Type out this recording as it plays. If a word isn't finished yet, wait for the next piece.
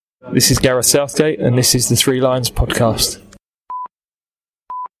This is Gareth Southgate, and this is the Three Lions podcast.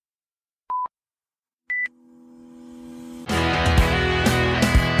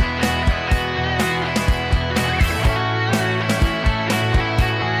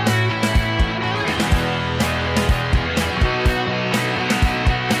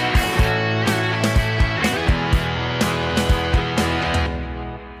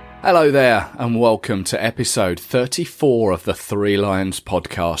 Hello there and welcome to episode 34 of the Three Lions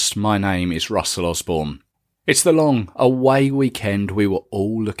podcast. My name is Russell Osborne. It's the long away weekend we were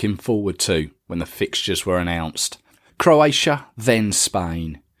all looking forward to when the fixtures were announced. Croatia, then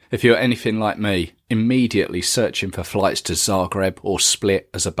Spain. If you're anything like me, immediately searching for flights to Zagreb or Split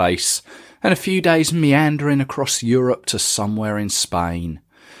as a base, and a few days meandering across Europe to somewhere in Spain.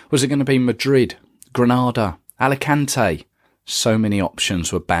 Was it going to be Madrid, Granada, Alicante? So many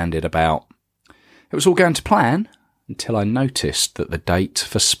options were bandied about. It was all going to plan until I noticed that the date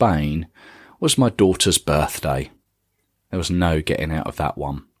for Spain was my daughter's birthday. There was no getting out of that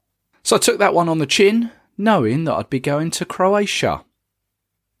one. So I took that one on the chin, knowing that I'd be going to Croatia.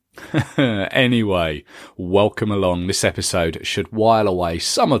 Anyway, welcome along. This episode should while away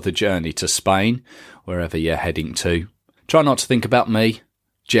some of the journey to Spain, wherever you're heading to. Try not to think about me,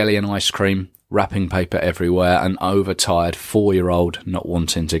 jelly and ice cream, wrapping paper everywhere, an overtired 4-year-old not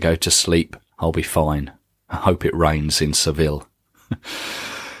wanting to go to sleep. I'll be fine. I hope it rains in Seville.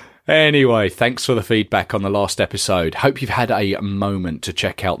 Anyway, thanks for the feedback on the last episode. Hope you've had a moment to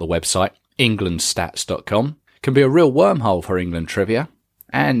check out the website, englandstats.com. Can be a real wormhole for England trivia,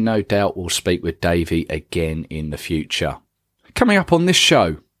 and no doubt we'll speak with Davey again in the future. Coming up on this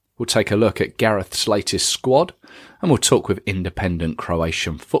show, we'll take a look at Gareth's latest squad, and we'll talk with independent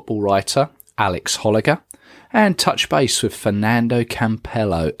Croatian football writer Alex Holliger, and touch base with Fernando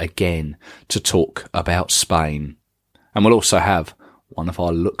Campello again to talk about Spain. And we'll also have one of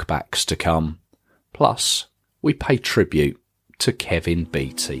our look-backs to come. Plus, we pay tribute to Kevin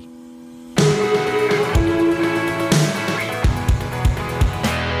Beattie.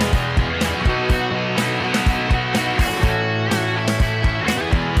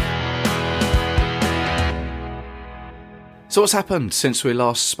 So what's happened since we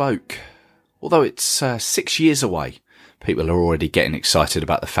last spoke? Although it's 6 years away, people are already getting excited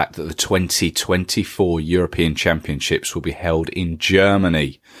about the fact that the 2024 European Championships will be held in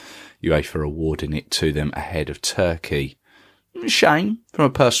Germany, UEFA awarding it to them ahead of Turkey. Shame, from a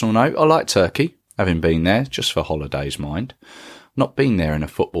personal note. I like Turkey, having been there, just for holidays, mind. Not been there in a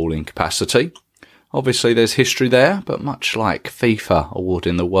footballing capacity. Obviously there's history there, but much like FIFA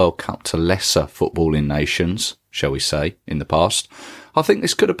awarding the World Cup to lesser footballing nations, shall we say, in the past, I think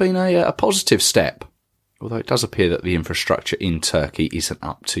this could have been a positive step, although it does appear that the infrastructure in Turkey isn't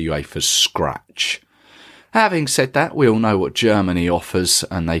up to UEFA's scratch. Having said that, we all know what Germany offers,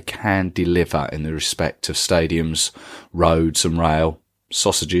 and they can deliver in the respect of stadiums, roads and rail,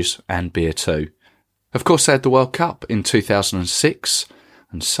 sausages and beer too. Of course, they had the World Cup in 2006,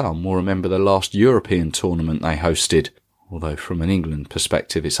 and some will remember the last European tournament they hosted, although from an England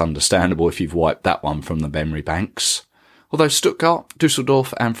perspective it's understandable if you've wiped that one from the memory banks. Although Stuttgart,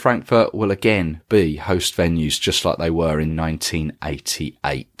 Dusseldorf and Frankfurt will again be host venues just like they were in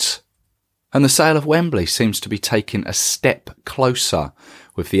 1988. And the sale of Wembley seems to be taking a step closer,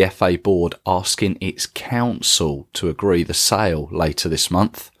 with the FA board asking its council to agree the sale later this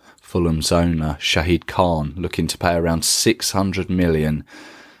month. Fulham's owner, Shahid Khan, looking to pay around $600 million.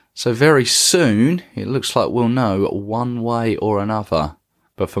 So very soon, it looks like we'll know one way or another.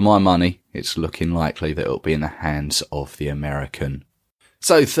 But for my money, it's looking likely that it'll be in the hands of the American.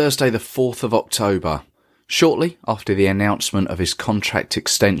 So Thursday the 4th of October, shortly after the announcement of his contract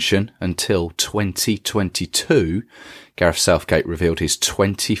extension until 2022, Gareth Southgate revealed his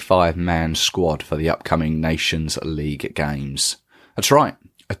 25-man squad for the upcoming Nations League games. That's right,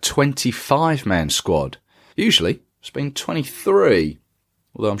 a 25-man squad. Usually, it's been 23.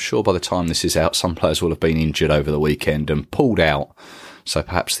 Although I'm sure by the time this is out, some players will have been injured over the weekend and pulled out. So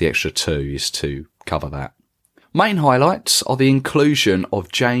perhaps the extra 2 is to cover that. Main highlights are the inclusion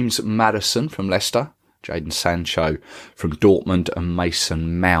of James Maddison from Leicester, Jadon Sancho from Dortmund and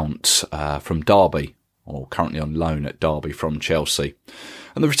Mason Mount from Derby, or currently on loan at Derby from Chelsea.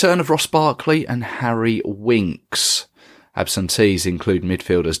 And the return of Ross Barkley and Harry Winks. Absentees include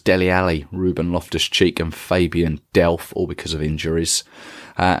midfielders Dele Alli, Ruben Loftus-Cheek and Fabian Delph, all because of injuries.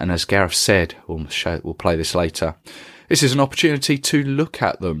 And as Gareth said, we'll play this later, this is an opportunity to look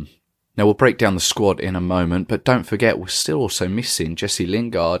at them. Now, we'll break down the squad in a moment, but don't forget we're still also missing Jesse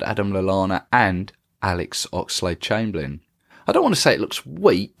Lingard, Adam Lallana and Alex Oxlade-Chamberlain. I don't want to say it looks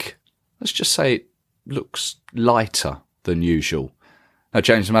weak, let's just say it looks lighter than usual. Now,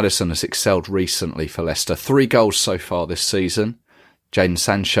 James Maddison has excelled recently for Leicester. 3 goals so far this season. Jadon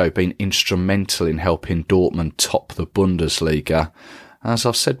Sancho been instrumental in helping Dortmund top the Bundesliga. As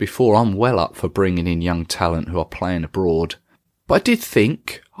I've said before, I'm well up for bringing in young talent who are playing abroad. But I did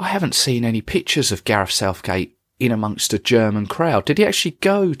think, I haven't seen any pictures of Gareth Southgate in amongst a German crowd. Did he actually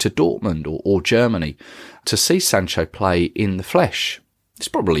go to Dortmund or Germany to see Sancho play in the flesh? It's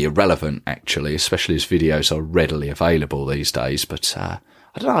probably irrelevant, actually, especially as videos are readily available these days. But I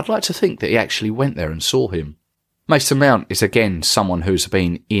don't know, I'd like to think that he actually went there and saw him. Mason Mount is again someone who's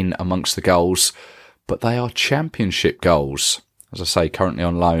been in amongst the goals, but they are championship goals. As I say, currently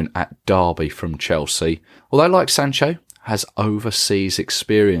on loan at Derby from Chelsea. Although, like Sancho, has overseas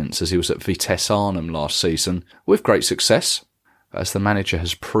experience as he was at Vitesse Arnhem last season with great success. As the manager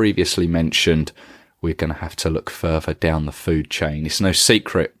has previously mentioned, we're going to have to look further down the food chain. It's no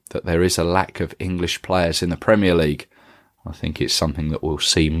secret that there is a lack of English players in the Premier League. I think it's something that we'll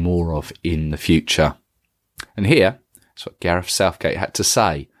see more of in the future. And here is what Gareth Southgate had to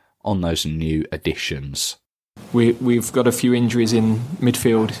say on those new additions. We've got a few injuries in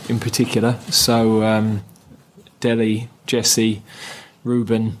midfield in particular. So Dele, Jesse,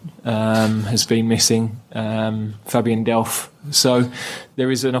 Ruben has been missing, Fabian Delph. So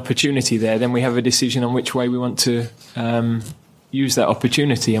there is an opportunity there. Then we have a decision on which way we want to use that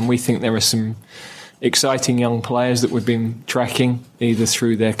opportunity. And we think there are some exciting young players that we've been tracking, either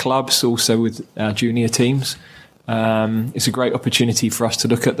through their clubs, also with our junior teams. It's a great opportunity for us to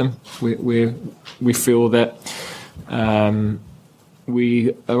look at them. We feel that we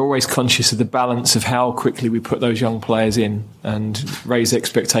are always conscious of the balance of how quickly we put those young players in and raise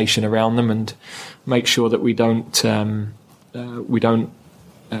expectation around them and make sure that we don't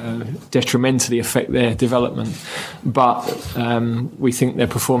detrimentally affect their development. But we think they're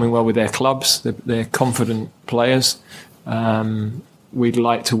performing well with their clubs. They're confident players. We'd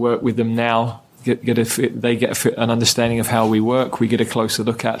like to work with them now. They get an understanding of how we work. We get a closer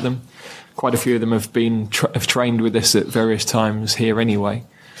look at them. Quite a few of them have trained with us at various times here anyway.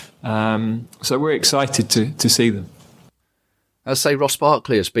 So we're excited to see them. As I say, Ross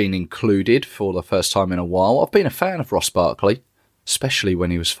Barkley has been included for the first time in a while. I've been a fan of Ross Barkley, especially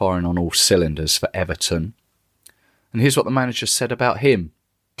when he was firing on all cylinders for Everton. And here's what the manager said about him.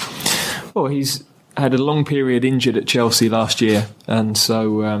 Well, he's had a long period injured at Chelsea last year, and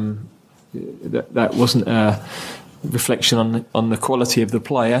so that wasn't a reflection on the quality of the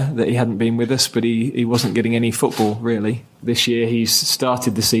player that he hadn't been with us, but he wasn't getting any football really. This year he's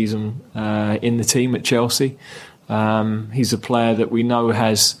started the season in the team at Chelsea. He's a player that we know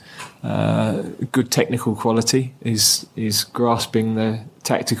has good technical quality, is grasping the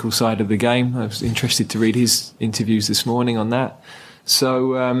tactical side of the game. I was interested to read his interviews this morning on that.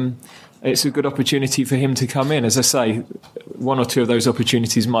 So it's a good opportunity for him to come in. As I say, one or two of those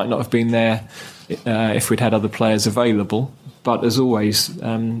opportunities might not have been there if we'd had other players available. But as always,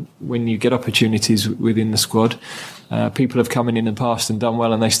 when you get opportunities within the squad, people have come in the past and done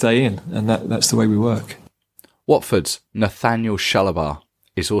well and they stay in. And that's the way we work. Watford's Nathaniel Chalobah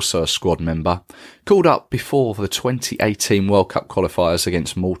is also a squad member, called up before the 2018 World Cup qualifiers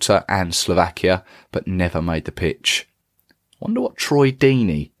against Malta and Slovakia, but never made the pitch. Wonder what Troy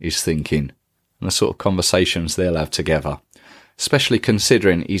Deeney is thinking and the sort of conversations they'll have together, especially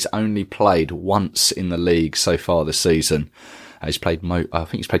considering he's only played once in the league so far this season. I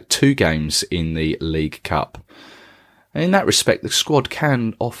think he's played 2 games in the League Cup. And in that respect, the squad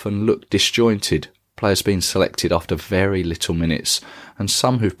can often look disjointed. Players being selected after very little minutes, and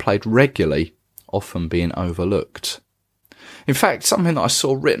some who've played regularly often being overlooked. In fact, something that I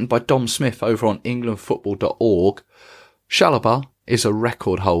saw written by Dom Smith over on englandfootball.org, Chalobah is a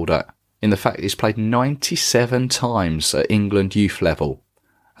record holder in the fact he's played 97 times at England youth level.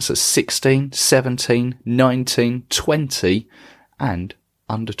 That's at 16, 17, 19, 20 and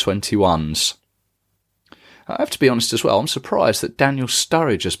under 21s. I have to be honest as well, I'm surprised that Daniel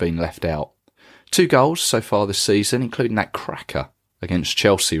Sturridge has been left out. 2 goals so far this season, including that cracker against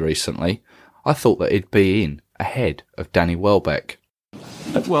Chelsea recently. I thought that he'd be in ahead of Danny Welbeck.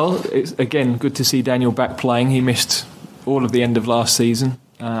 Well, it's again good to see Daniel back playing. He missed all of the end of last season.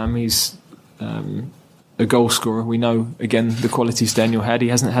 He's a goal scorer. We know, again, the qualities Daniel had. He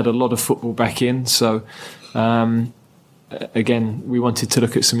hasn't had a lot of football back in. So, again, we wanted to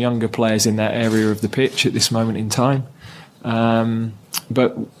look at some younger players in that area of the pitch at this moment in time.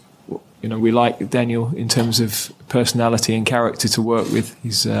 But we like Daniel in terms of personality and character to work with.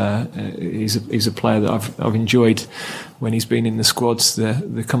 He's a player that I've enjoyed when he's been in the squads.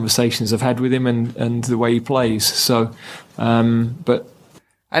 The conversations I've had with him and the way he plays. So,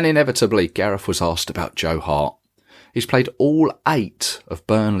 And inevitably, Gareth was asked about Joe Hart. He's played all 8 of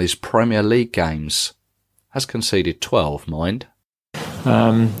Burnley's Premier League games. Has conceded 12, mind.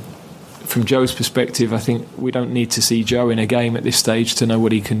 From Joe's perspective, I think we don't need to see Joe in a game at this stage to know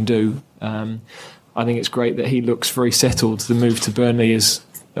what he can do. I think it's great that he looks very settled. The move to Burnley has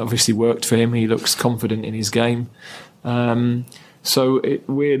obviously worked for him. He looks confident in his game. We're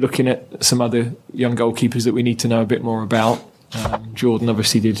looking at some other young goalkeepers that we need to know a bit more about. Jordan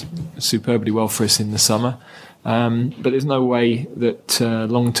obviously did superbly well for us in the summer. But there's no way that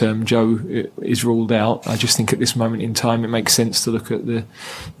long-term Joe is ruled out. I just think at this moment in time it makes sense to look at the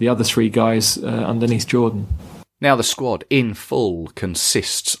other 3 guys underneath Jordan. Now the squad in full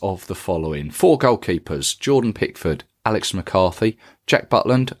consists of the following. 4 goalkeepers: Jordan Pickford, Alex McCarthy, Jack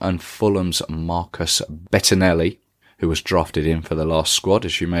Butland and Fulham's Marcus Bettinelli, who was drafted in for the last squad,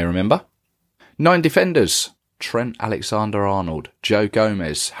 as you may remember. 9 defenders: Trent Alexander-Arnold, Joe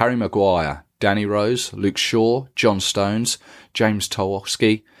Gomez, Harry Maguire, Danny Rose, Luke Shaw, John Stones, James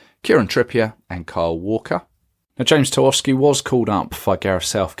Tarkowski, Kieran Trippier and Kyle Walker. Now, James Tarkowski was called up by Gareth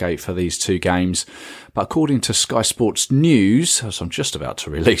Southgate for these 2 games, but according to Sky Sports News, as I'm just about to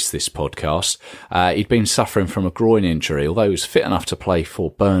release this podcast, he'd been suffering from a groin injury, although he was fit enough to play for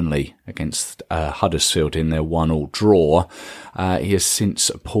Burnley against Huddersfield in their 1-1 draw. He has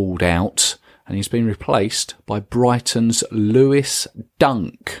since pulled out and he's been replaced by Brighton's Lewis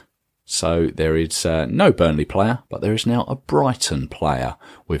Dunk. So there is no Burnley player, but there is now a Brighton player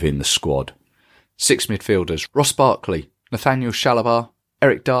within the squad. 6 midfielders: Ross Barkley, Nathaniel Chalobah,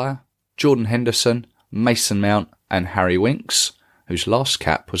 Eric Dyer, Jordan Henderson, Mason Mount and Harry Winks, whose last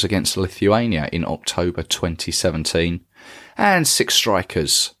cap was against Lithuania in October 2017. And 6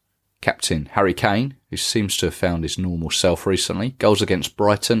 strikers: captain Harry Kane, who seems to have found his normal self recently, goals against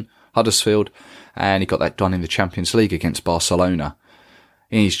Brighton, Huddersfield, and he got that done in the Champions League against Barcelona.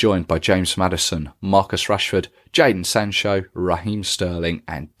 He's joined by James Maddison, Marcus Rashford, Jadon Sancho, Raheem Sterling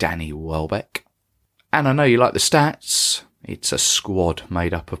and Danny Welbeck. And I know you like the stats. It's a squad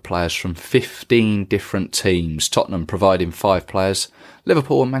made up of players from 15 different teams. Tottenham providing 5 players,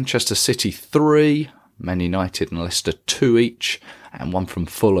 Liverpool and Manchester City 3, Man United and Leicester 2 each, and 1 from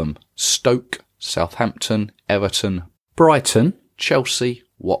Fulham, Stoke, Southampton, Everton, Brighton, Chelsea,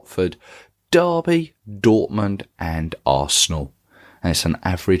 Watford, Derby, Dortmund and Arsenal. And it's an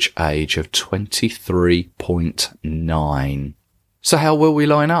average age of 23.9. So how will we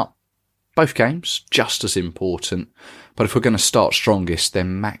line up? Both games, just as important. But if we're going to start strongest,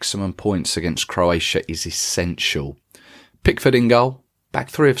 then maximum points against Croatia is essential. Pickford in goal,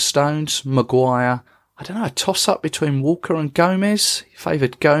 back 3 of Stones, Maguire. I don't know, a toss-up between Walker and Gomez. He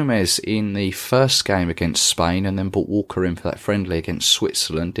favoured Gomez in the first game against Spain and then brought Walker in for that friendly against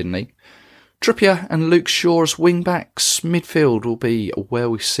Switzerland, didn't he? Trippier and Luke Shaw as wing-backs. Midfield will be where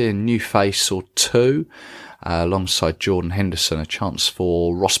we see a new face or 2. Alongside Jordan Henderson, a chance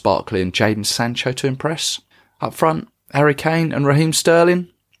for Ross Barkley and Jadon Sancho to impress. Up front, Harry Kane and Raheem Sterling.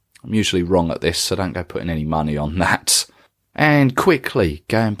 I'm usually wrong at this, so don't go putting any money on that. And quickly,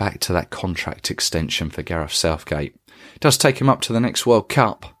 going back to that contract extension for Gareth Southgate. It does take him up to the next World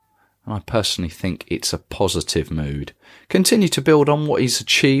Cup, and I personally think it's a positive mood. Continue to build on what he's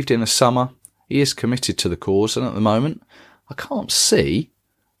achieved in the summer. He is committed to the cause, and at the moment, I can't see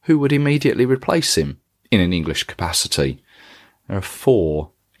who would immediately replace him in an English capacity. There are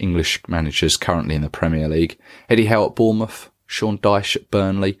 4 English managers currently in the Premier League. Eddie Howe at Bournemouth, Sean Dyche at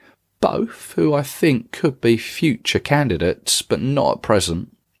Burnley, both who I think could be future candidates, but not at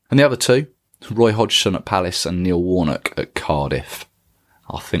present. And the other 2, Roy Hodgson at Palace and Neil Warnock at Cardiff.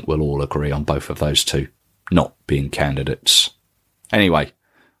 I think we'll all agree on both of those 2 not being candidates. Anyway,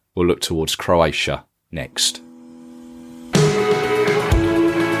 we'll look towards Croatia next.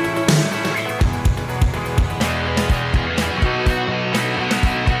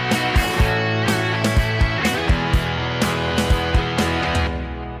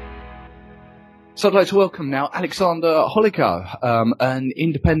 So I'd like to welcome now Alexander Holigo, an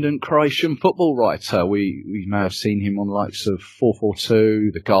independent Croatian football writer. We may have seen him on the likes of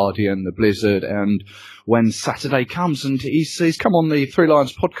 442, The Guardian, The Blizzard, and When Saturday Comes. And he's come on the Three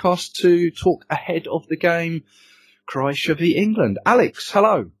Lions podcast to talk ahead of the game Croatia v England. Alex,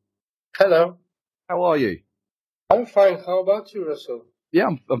 hello. Hello. How are you? I'm fine. How about you, Russell? Yeah,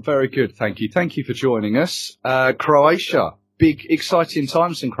 I'm very good, thank you. Thank you for joining us. Croatia. Big, exciting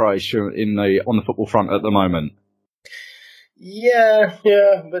times in Croatia on the football front at the moment. Yeah,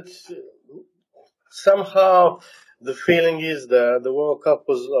 but somehow the feeling is that the World Cup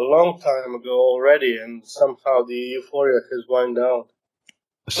was a long time ago already, and somehow the euphoria has wound down.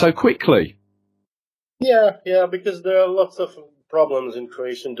 So quickly? Yeah, because there are lots of problems in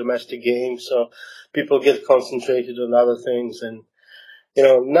Croatian domestic games, so people get concentrated on other things, and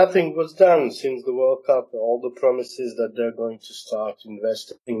nothing was done since the World Cup. All the promises that they're going to start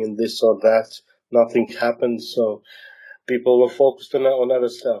investing in this or that, nothing happened. So people were focused on other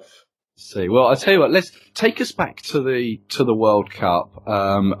stuff. See, well, I tell you what. Let's take us back to the World Cup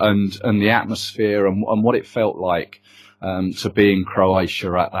and the atmosphere and what it felt like to be in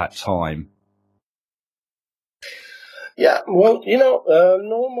Croatia at that time. Yeah, well,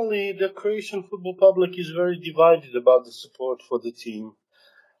 normally the Croatian football public is very divided about the support for the team.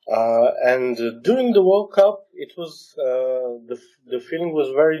 And during the World Cup, it was the feeling was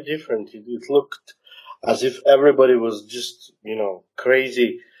very different. It looked as if everybody was just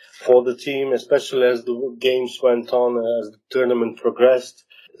crazy for the team, especially as the games went on, as the tournament progressed.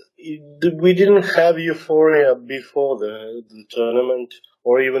 We didn't have euphoria before the tournament,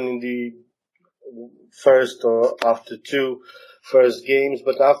 or even in the first or after two first games,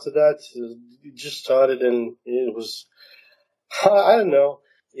 but after that, it just started, and it was, I don't know.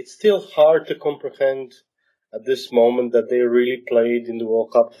 It's still hard to comprehend at this moment that they really played in the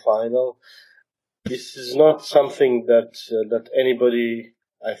World Cup final. This is not something that anybody,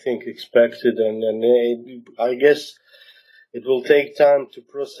 I think, expected, and I guess it will take time to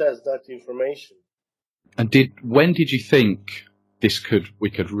process that information. And when did you think we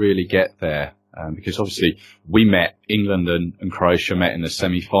could really get there? Because obviously England and Croatia met in the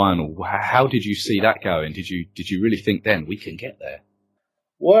semi-final. How did you see that going? Did you really think then we can get there?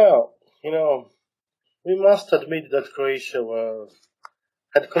 Well, we must admit that Croatia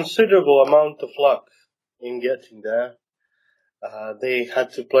had considerable amount of luck in getting there. They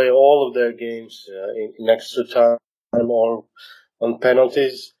had to play all of their games in extra time or on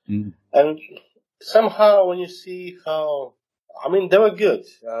penalties. Mm. And somehow when you see they were good.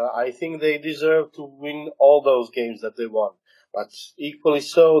 I think they deserved to win all those games that they won. But equally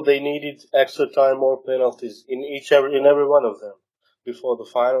so, they needed extra time or penalties in every one of them before the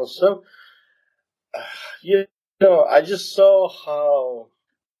final. So, I just saw how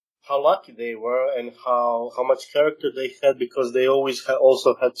lucky they were and how much character they had, because they always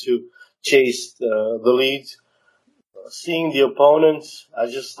also had to chase the lead. Seeing the opponents, I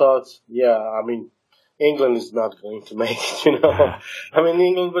just thought, England is not going to make it,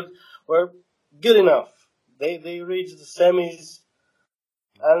 England were good enough. They reached the semis,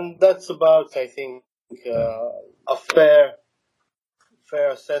 and that's about, I think, a fair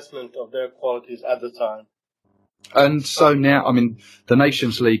assessment of their qualities at the time. And so now, the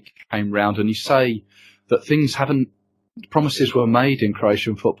Nations League came round, and you say that promises were made in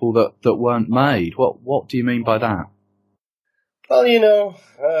Croatian football that weren't made. What do you mean by that? Well,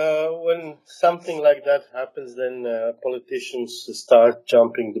 when something like that happens, then politicians start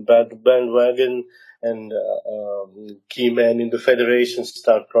jumping the bandwagon, and key men in the federation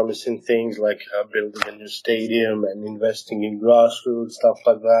start promising things like building a new stadium and investing in grassroots, stuff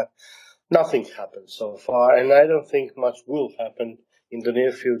like that. Nothing happened so far, and I don't think much will happen in the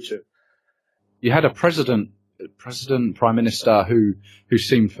near future. You had a prime minister who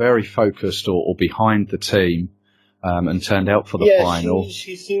seemed very focused or behind the team, and turned out for the final.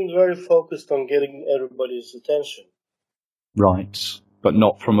 She seemed very focused on getting everybody's attention. Right, but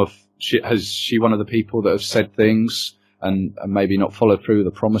not has she one of the people that have said things and maybe not followed through with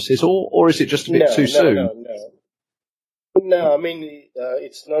the promises, or is it just a bit too soon? No,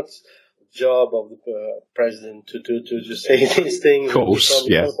 it's not the job of the president to just say these things. Of course,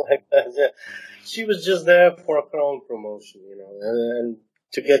 yeah. Like that. Yeah. She was just there for a crown promotion, and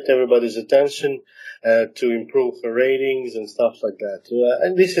to get everybody's attention, to improve her ratings and stuff like that.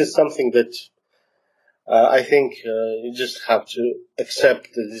 And this is something that I think you just have to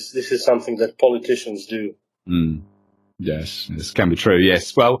accept that this is something that politicians do. Mm. Yes, this can be true.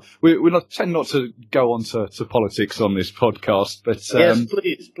 Yes. Well, we tend not to go on to politics on this podcast, but yes,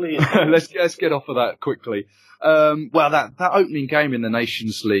 please. let's get off of that quickly. That opening game in the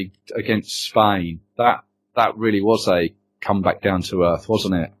Nations League against Spain, that really was a comeback down to earth,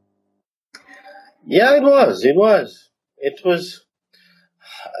 wasn't it? Yeah, it was.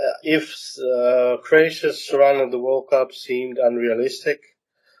 If Croatia's run at the World Cup seemed unrealistic,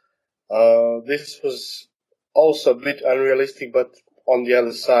 this was also a bit unrealistic, but on the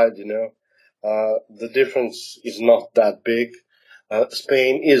other side, the difference is not that big.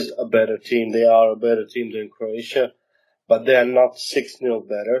 Spain is a better team. They are a better team than Croatia, but they are not 6-0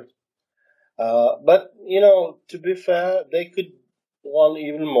 better. But, to be fair, they could won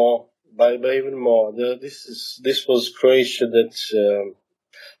even more, by even more. This was Croatia that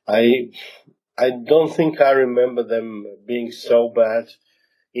I don't think I remember them being so bad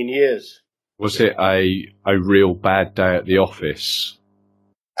in years. Was it a real bad day at the office?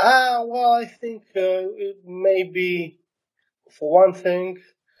 Well, I think it may be, for one thing,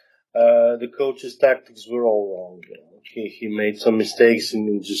 the coach's tactics were all wrong. He made some mistakes in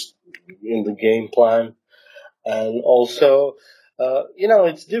the game plan, and also,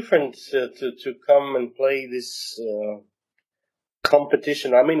 it's different to come and play this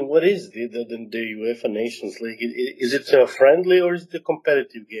competition. I mean, what is the UEFA Nations League? Is it a friendly or is it a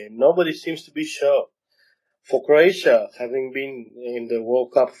competitive game? Nobody seems to be sure. For Croatia, having been in the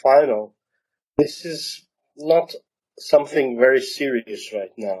World Cup final, this is not something very serious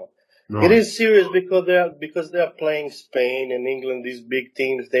right now. Right. It is serious because they are playing Spain and England, these big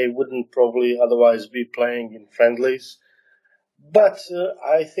teams. They wouldn't probably otherwise be playing in friendlies. But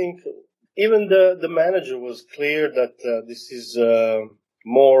I think even the manager was clear that this is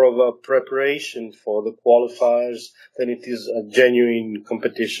more of a preparation for the qualifiers than it is a genuine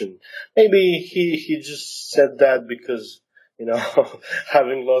competition. Maybe he just said that because,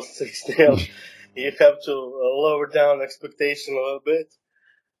 having lost 6-0, you have to lower down expectation a little bit.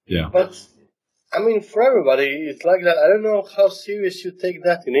 Yeah. But, I mean, for everybody, it's like that. I don't know how serious you take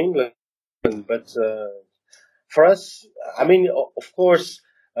that in England, but for us, I mean, of course,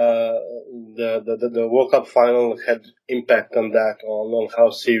 the World Cup final had impact on that, on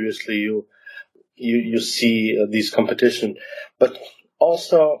how seriously you see this competition. But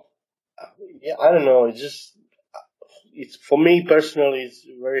also, I don't know. It's for me personally, it's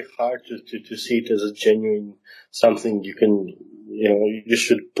very hard to see it as a genuine something. You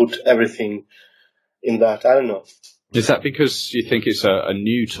should put everything in that. I don't know. Is that because you think it's a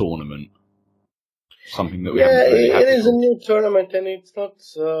new tournament? Something that we haven't really had it is a new tournament, and it's not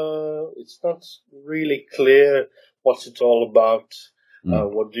really clear what's it all about.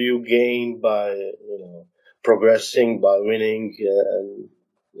 What do you gain by progressing, by winning, and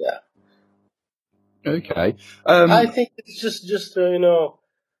yeah. Okay. I think it's just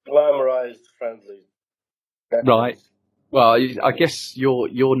glamorized friendly. Right. Well, I guess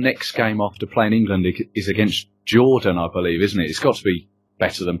your next game after playing England is against Jordan, I believe, isn't it? It's got to be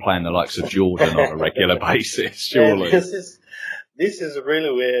better than playing the likes of Jordan on a regular basis, surely. Yeah, this is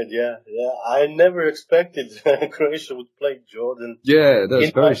really weird. Yeah. I never expected Croatia would play Jordan. Yeah,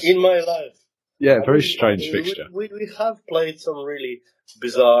 that's in my life. Yeah, very strange fixture. We have played some really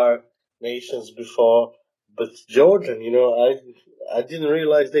bizarre nations before, but Jordan, I didn't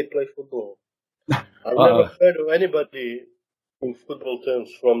realize they play football. I've never heard of anybody in football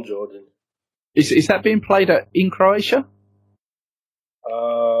terms from Jordan. Is that being played in Croatia?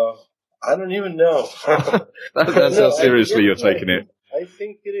 I don't even know. That's how seriously you're taking it. I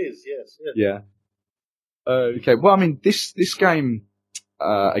think it is, yes. Yeah. Okay. Well, I mean, this game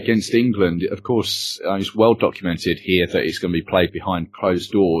against England, of course, it's well documented here that it's going to be played behind closed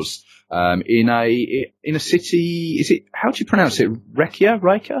doors in a city. Is it? How do you pronounce it?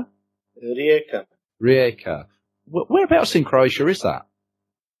 Rijeka. Rijeka. Whereabouts in Croatia is that?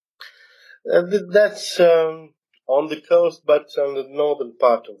 That's on the coast, but on the northern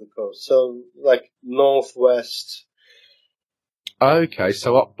part of the coast. So, like northwest. Okay,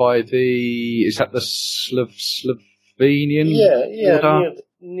 so up by is that the Slovenian border?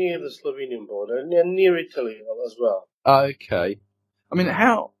 Near the Slovenian border, and near Italy as well. Okay. I mean,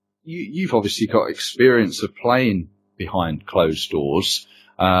 you've obviously got experience of playing behind closed doors.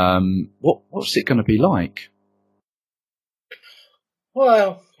 What's it going to be like?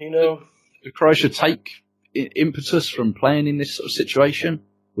 Well, Did Croatia take impetus from playing in this sort of situation?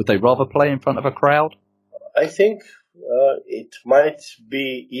 Would they rather play in front of a crowd? I think it might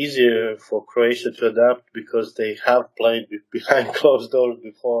be easier for Croatia to adapt because they have played behind closed doors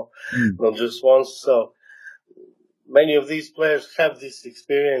before, not just once. So many of these players have this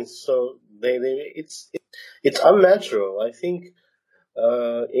experience. So it's unnatural. I think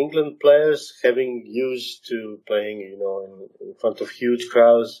England players having used to playing, in front of huge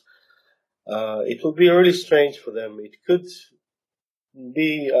crowds, it would be really strange for them. It could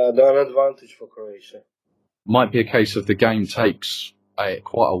be an advantage for Croatia. Might be a case of the game takes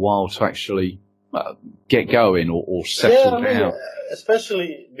quite a while to actually get going or settle down.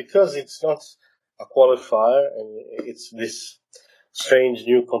 Especially because it's not a qualifier and it's this strange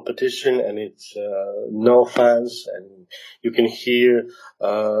new competition and it's no fans and you can hear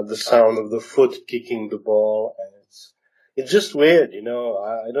the sound of the foot kicking the ball and it's just weird,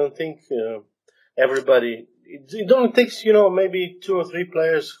 I don't think everybody. It only takes maybe 2 or 3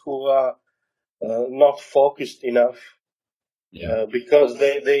 players who are not focused enough, because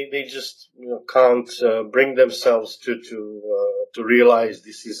they just can't bring themselves to realize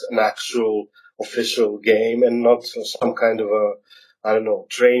this is an actual official game and not some kind of a I don't know,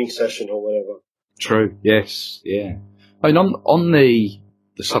 training session or whatever. True. Yes. Yeah. I mean, on the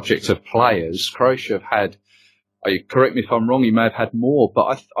subject of players, Croatia have had. Correct me if I'm wrong. You may have had more,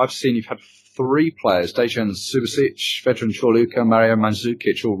 but I've seen you've had 3 players: Dejan Subasic, Vedran Čorluka, Mario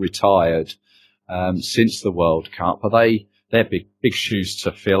Mandzukic, all retired since the World Cup. They're big shoes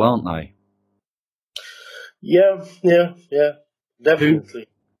to fill, aren't they? Yeah, definitely.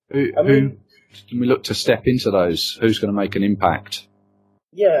 Who can we look to step into those? Who's going to make an impact?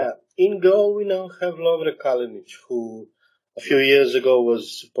 Yeah, in goal we now have Lovre Kalinic, who a few years ago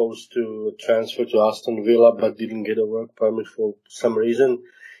was supposed to transfer to Aston Villa but didn't get a work permit for some reason.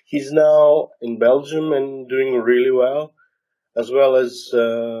 He's now in Belgium and doing really well as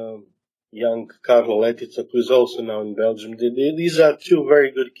young Karlo Letica, who is also now in Belgium. These are 2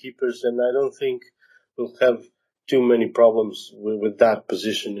 very good keepers, and I don't think we'll have too many problems with that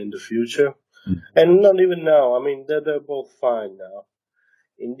position in the future. And not even now. I mean, they're both fine now.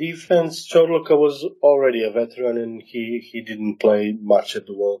 In defense, Čorluka was already a veteran, and he didn't play much at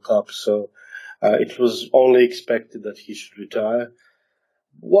the World Cup, so it was only expected that he should retire.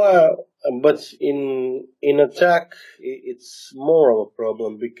 Well, but in attack, it's more of a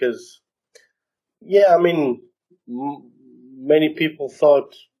problem because, yeah, I mean, many people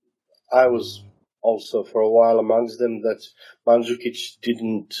thought, I was also for a while amongst them, that Mandzukic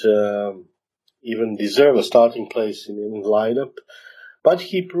didn't even deserve a starting place in the lineup. But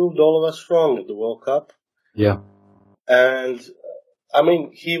he proved all of us wrong at the World Cup. Yeah. And, I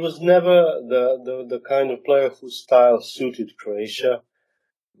mean, he was never the kind of player whose style suited Croatia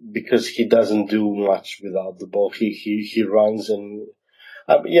because he doesn't do much without the ball. He runs and,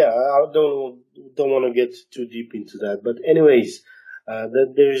 I don't want to get too deep into that. But anyways,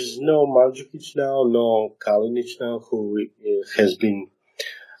 there's no Mandzukic now, no Kalinic now, who has been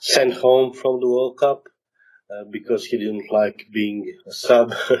sent home from the World Cup. Because he didn't like being a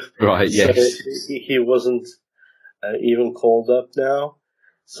sub. Right, yes. So he wasn't even called up now.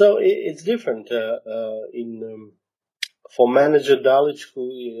 So it's different. For manager Dalic,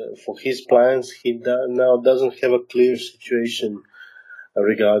 who for his plans, he now doesn't have a clear situation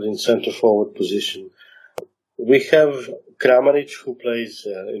regarding center forward position. We have Kramaric, who plays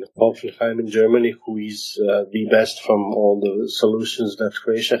in Hoffenheim in Germany, who is the best from all the solutions that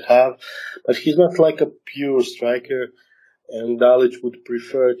Croatia have. But he's not like a pure striker, and Dalic would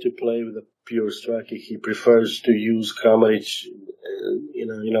prefer to play with a pure striker. He prefers to use Kramaric,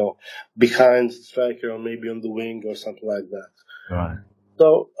 behind the striker or maybe on the wing or something like that. Right.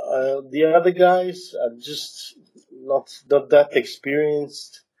 So the other guys are just not that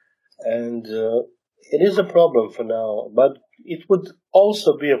experienced, and it is a problem for now, but it would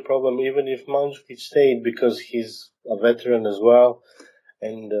also be a problem even if Mandzukic stayed because he's a veteran as well.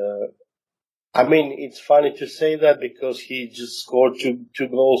 And I mean, it's funny to say that because he just scored two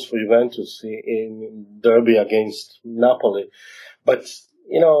goals for Juventus in derby against Napoli. But,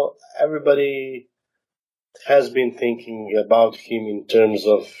 everybody has been thinking about him in terms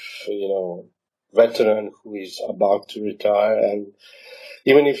of, veteran who is about to retire. And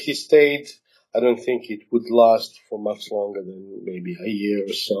even if he stayed, I don't think it would last for much longer than maybe a year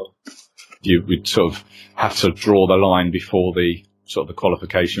or so. You would sort of have to draw the line before the sort of the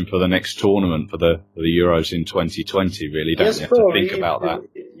qualification for the next tournament for the Euros in 2020, really, don't you have to think about that?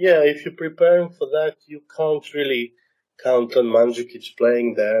 Yeah, if you're preparing for that, you can't really count on Mandzukic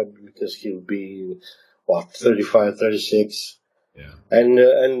playing there because he'll be, 35, 36. Yeah. And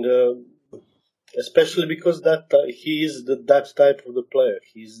especially because he is that type of the player.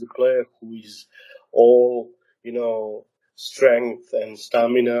 He's the player who is all, strength and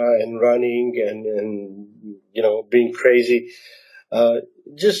stamina and running and being crazy.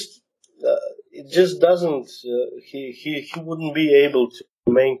 It just doesn't. He wouldn't be able to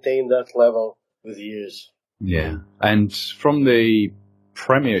maintain that level with years. Yeah, and from the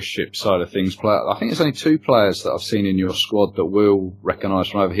Premiership side of things, I think there's only 2 players that I've seen in your squad that we'll recognise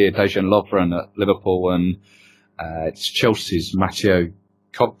from over here: Dejan Lovren at Liverpool, and it's Chelsea's Mateo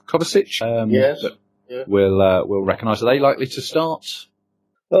Kovacic. Yes. We'll recognise. Are they likely to start?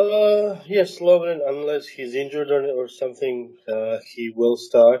 Yes, Lovren, unless he's injured or something, he will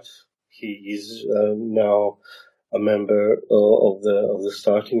start. He is now a member of the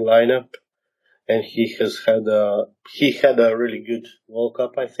starting lineup, and he had a really good World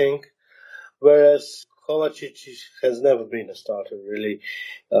Cup, I think. Whereas Kovacic has never been a starter, really.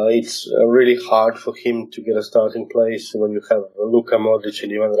 It's really hard for him to get a starting place when you have Luka Modric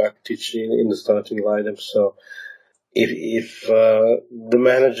and Ivan Rakitic in the starting lineup. So if the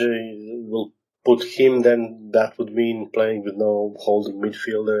manager will put him, then that would mean playing with no holding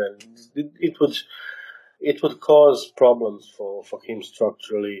midfielder, and it would cause problems for him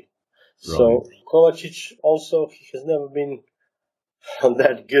structurally. Right. So Kovacic also, he has never been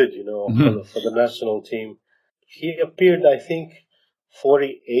that good, for the national team. He appeared, I think,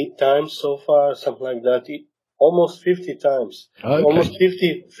 48 times so far, something like that. Almost 50 times. Okay. Almost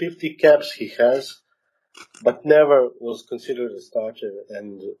 50 caps he has, but never was considered a starter.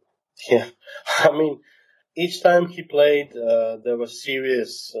 And yeah, I mean, each time he played, there were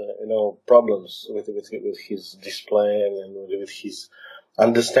serious, problems with his display and with his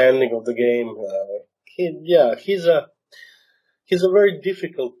understanding of the game. He's a very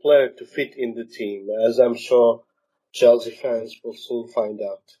difficult player to fit in the team, as I'm sure Chelsea fans will soon find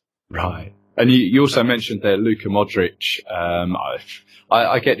out. Right. And you also mentioned there Luka Modric.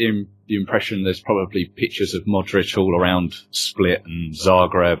 I get the impression there's probably pictures of Modric all around Split and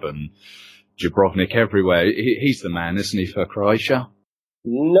Zagreb and Dubrovnik everywhere. He's the man, isn't he, for Croatia?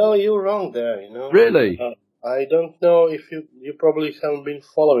 No, you're wrong there, Really? I don't know if you probably haven't been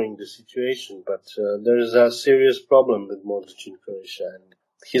following the situation, but there is a serious problem with Modric in Croatia. And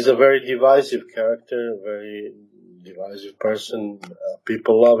he's a very divisive character, a very divisive person.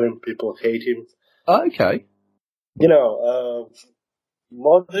 People love him, people hate him. Okay.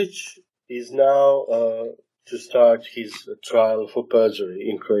 Modric is now to start his trial for perjury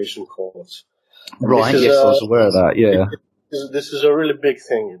in Croatian courts. Right, yes, I was aware of that, yeah. This is a really big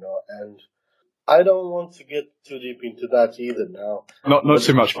thing, and I don't want to get too deep into that either now. Not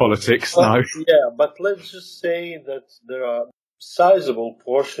too much politics, no. Yeah, but let's just say that there are a sizable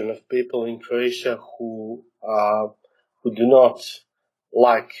portion of people in Croatia who do not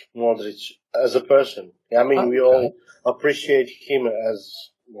like Modric as a person. I mean, we all appreciate him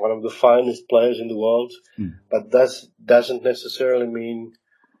as one of the finest players in the world, but that doesn't necessarily mean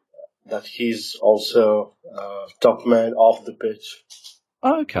that he's also top man off the pitch.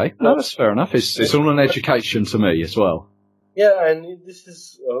 Okay, no, that's fair enough. It's all an education to me as well. Yeah, and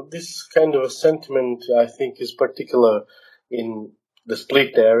this kind of a sentiment I think is particular in the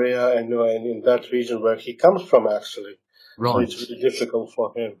Split area and in that region where he comes from, actually. Right. So it's really difficult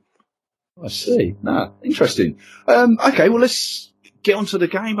for him. I see. No, interesting. Okay, well, let's get on to the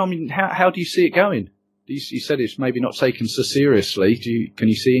game. I mean, how do you see it going? You said it's maybe not taken so seriously. Can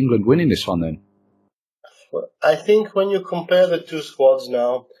you see England winning this one then? Well, I think when you compare the two squads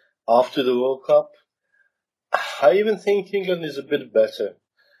now after the World Cup, I even think England is a bit better.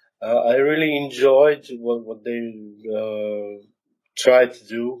 I really enjoyed what they tried to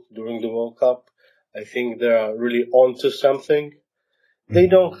do during the World Cup. I think they are really onto something. They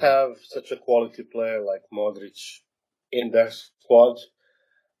don't have such a quality player like Modric in their squad,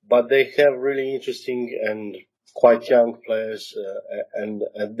 but they have really interesting and quite young players, and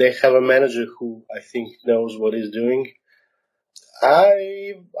they have a manager who I think knows what he's doing.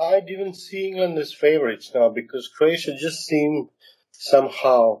 I didn't see England as favourites now because Croatia just seemed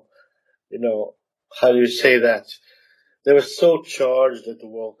somehow, how do you say that? They were so charged at the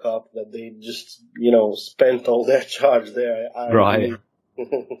World Cup that they just, spent all their charge there. Right.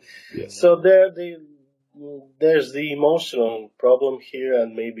 Yeah. So there's the emotional problem here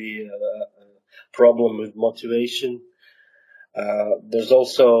and maybe a problem with motivation. There's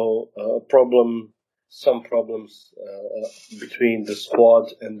also some problems between the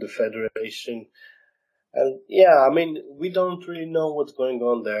squad and the federation. And yeah, I mean, we don't really know what's going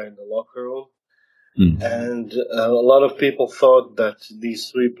on there in the locker room. And a lot of people thought that these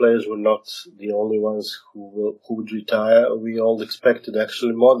three players were not the only ones who would retire. We all expected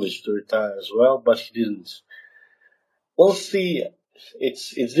actually Modric to retire as well, but he didn't. We'll see.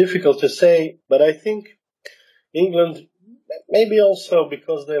 It's difficult to say, but I think England, maybe also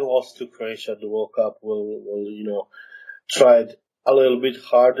because they lost to Croatia at the World Cup, will try it a little bit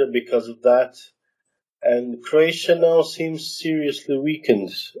harder because of that. And Croatia now seems seriously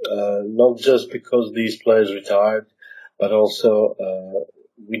weakened, not just because these players retired, but also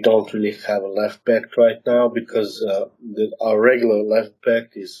we don't really have a left back right now because our regular left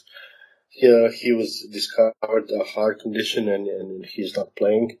back is here. He was discovered a heart condition and he's not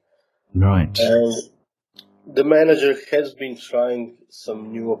playing. Right. And the manager has been trying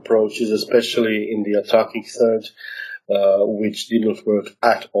some new approaches, especially in the attacking third, which didn't work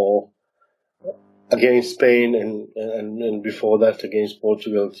at all. Against Spain and before that against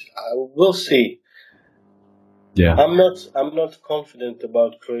Portugal, we'll see. Yeah, I'm not confident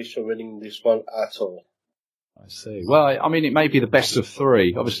about Croatia winning this one at all. I see. Well, I mean, it may be the best of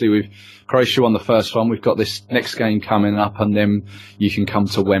three. Obviously, Croatia won the first one. We've got this next game coming up, and then you can come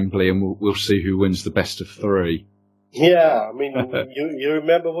to Wembley, and we'll see who wins the best of three. Yeah, I mean, you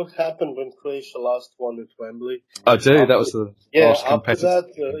remember what happened when Croatia last won at Wembley? I do. After, that was the last after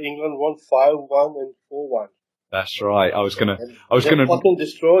competitive. that, England won 5-1 and 4-1. That's right. I was And gonna. fucking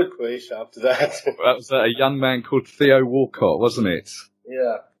destroyed Croatia after that. That was a young man called Theo Walcott, wasn't it?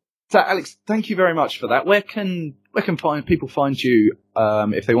 Yeah. So, Alex, thank you very much for that. Where can people find you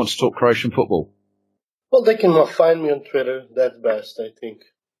if they want to talk Croatian football? Well, they can find me on Twitter. That's best, I think.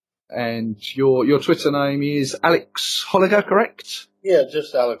 And your Twitter name is Alex Holliger, correct? Yeah,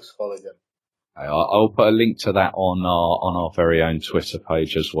 just Alex Holliger. I'll put a link to that on our very own Twitter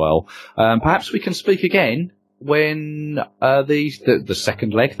page as well. Perhaps we can speak again when the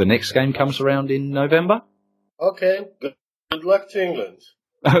second leg, the next game, comes around in November. Okay. Good luck to England.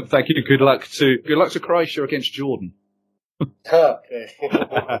 Thank you. Good luck to Croatia against Jordan. Okay.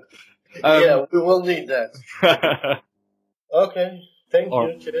 Yeah, we will need that. Okay. Thank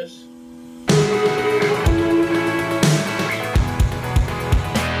you. Cheers.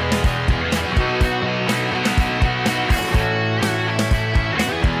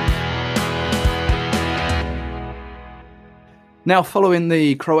 Now, following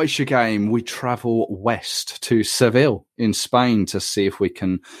the Croatia game, we travel west to Seville in Spain to see if we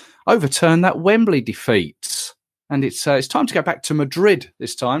can overturn that Wembley defeat. And it's time to go back to Madrid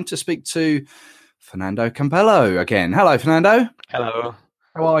this time to speak to Fernando Campello again. Hello, Fernando. Hello.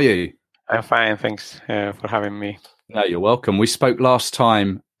 How are you? I'm fine. Thanks for having me. No, you're welcome. We spoke last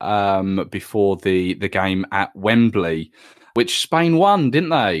time before the game at Wembley, which Spain won, didn't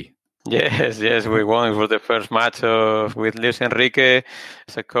they? Yes, we won. It was the first match with Luis Enrique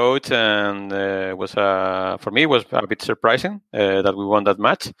as a coach, and was for me it was a bit surprising that we won that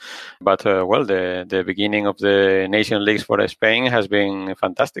match. But the beginning of the Nation Leagues for Spain has been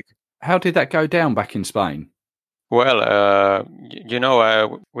fantastic. How did that go down back in Spain? Well,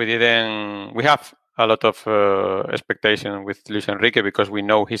 we have a lot of expectation with Luis Enrique because we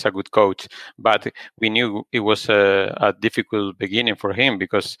know he's a good coach, but we knew it was a difficult beginning for him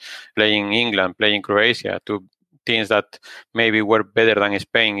because playing England, playing Croatia, two teams that maybe were better than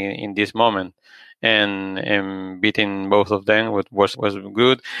Spain in this moment, and beating both of them was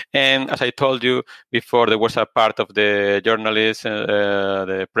good. And as I told you before, there was a part of the journalists,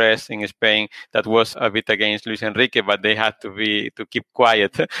 the press in Spain that was a bit against Luis Enrique, but they had to keep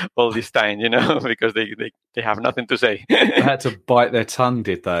quiet all this time, because they have nothing to say. They had to bite their tongue,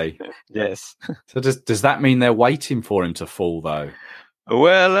 did they? Yes. So does that mean they're waiting for him to fall, though?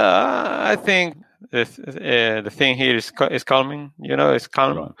 Well, I think the thing here is calming. It's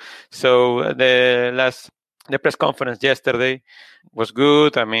calm. Right. So the press conference yesterday was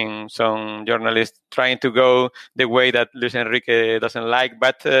good. I mean, some journalists trying to go the way that Luis Enrique doesn't like,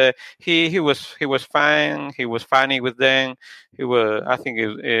 but he was fine. He was funny with them. I think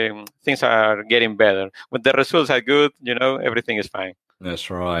things are getting better. When the results are good, everything is fine. That's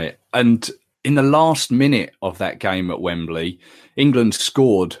right. And in the last minute of that game at Wembley, England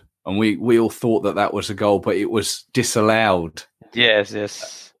scored, and we all thought that was a goal, but it was disallowed.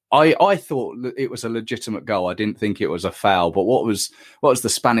 Yes. I thought it was a legitimate goal. I didn't think it was a foul. But what was the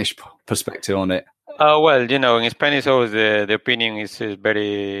Spanish perspective on it? Well, in Spanish, always the opinion is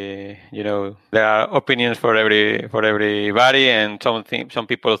very, there are opinions for everybody, and some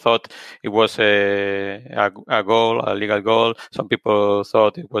people thought it was a goal, a legal goal. Some people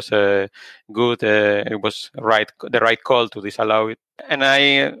thought it was good, it was the right call to disallow it, and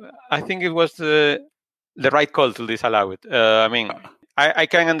I think it was the right call to disallow it. I mean, I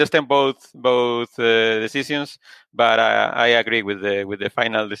can understand both decisions, but I agree with the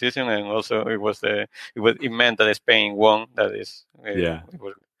final decision, and also it meant that Spain won. That is,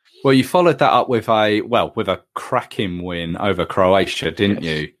 Well, you followed that up with a cracking win over Croatia, didn't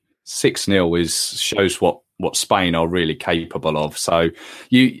you? 6-0 shows what Spain are really capable of. So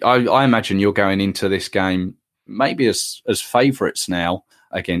I imagine you're going into this game maybe as favourites now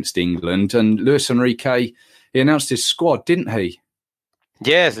against England. And Luis Enrique, he announced his squad, didn't he?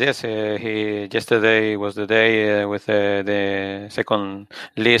 Yes. Yesterday was the day with the second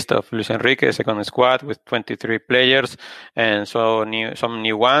list of Luis Enrique, second squad with 23 players, and some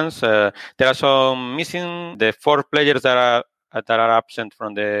new ones. There are some missing. The 4 players that are absent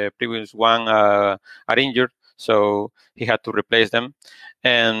from the previous one are injured, so he had to replace them.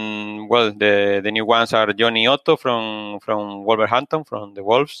 And the new ones are Johnny Otto from Wolverhampton, from the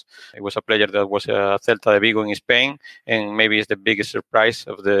Wolves. It was a player that was a Celta de Vigo in Spain, and maybe is the biggest surprise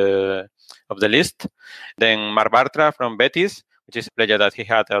of the list. Then Marc Bartra from Betis, which is a player that he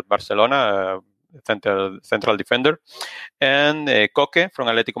had at Barcelona, central defender, and Coque from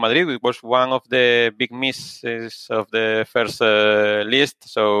Atletico Madrid, which was one of the big misses of the first list.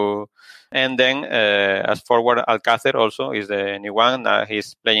 So And then as forward, Alcácer also is the new one.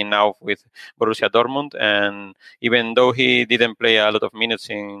 He's playing now with Borussia Dortmund, and even though he didn't play a lot of minutes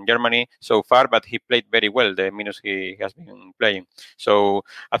in Germany so far, but he played very well the minutes he has been playing. So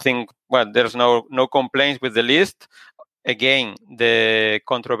I think, well, there's no complaints with the list. Again, the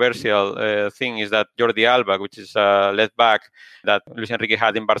controversial thing is that Jordi Alba, which is a left back that Luis Enrique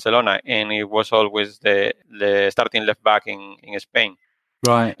had in Barcelona, and it was always the starting left back in Spain,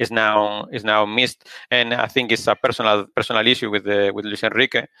 right, is now missed, and I think it's a personal issue with Luis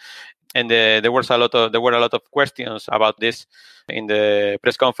Enrique. And there were a lot of questions about this in the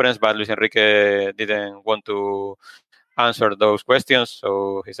press conference, but Luis Enrique didn't want to answer those questions,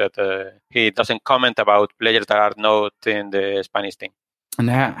 so he said he doesn't comment about players that are not in the Spanish team. And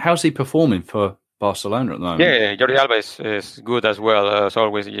how's he performing for Barcelona at the moment? Yeah, Jordi Alba is good as well as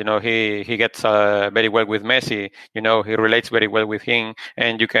always. He gets very well with Messi. He relates very well with him,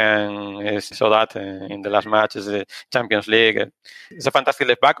 and you can saw that in the last matches, the Champions League. It's a fantastic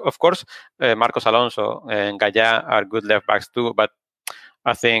left back. Of course, Marcos Alonso and Gaya are good left backs too, but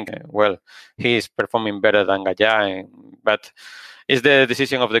I think, he's performing better than Gaya, but it's the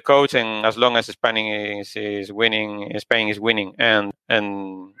decision of the coach, and as long as Spain is winning, and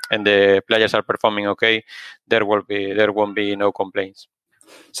the players are performing okay, there won't be no complaints.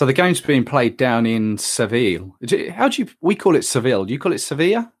 So the game's being played down in Seville. We call it Seville? Do you call it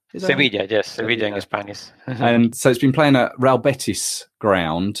Sevilla? Sevilla, yes, Sevilla in Spanish. And so it's been playing at Real Betis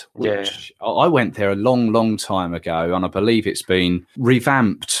ground, which I went there a long, long time ago, and I believe it's been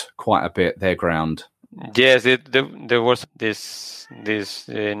revamped quite a bit, their ground. Yes, there was this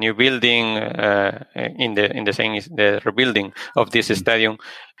new building in the saying the rebuilding of this stadium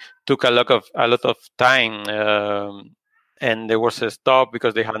took a lot of time. And there was a stop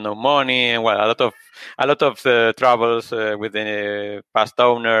because they had no money, and a lot of troubles with the past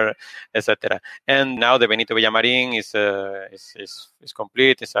owner, etc. And now the Benito Villamarín is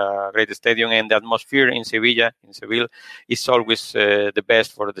complete. It's a great stadium, and the atmosphere in Seville is always the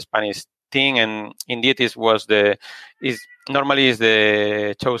best for the Spanish team. And indeed, normally is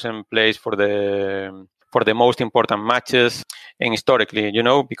the chosen place for the most important matches. And historically,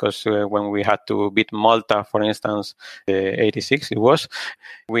 because when we had to beat Malta, for instance, 86 it was,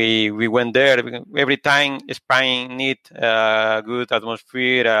 we went there. Every time Spain need a good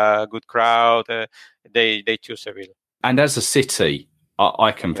atmosphere, a good crowd, they choose Seville. And as a city,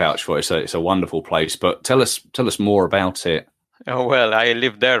 I can vouch for it. So it's a wonderful place. But tell us more about it. Oh, well, I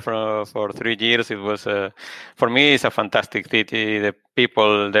lived there for 3 years. It was, for me, it's a fantastic city. The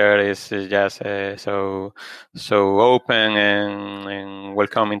people there is just so open and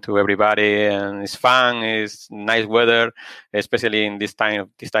welcoming to everybody, and it's fun. It's nice weather, especially in this time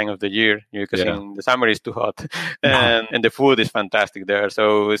of the year, because in the summer it's too hot, and the food is fantastic there.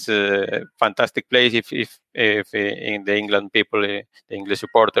 So it's a fantastic place. If in the England people, the English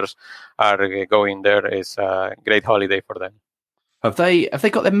supporters are going there, it's a great holiday for them. Have they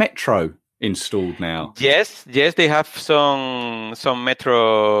got their metro installed now? Yes, they have some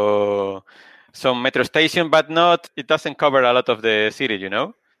metro station, but it doesn't cover a lot of the city,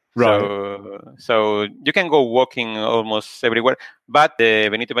 Right. So you can go walking almost everywhere, but the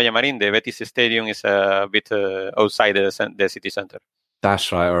Benito Villamarín, the Betis Stadium, is a bit outside the city center.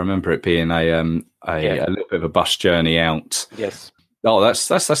 That's right. I remember it being a little bit of a bus journey out. Yes. Oh,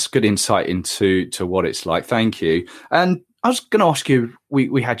 that's good insight into what it's like. Thank you. And I was going to ask you,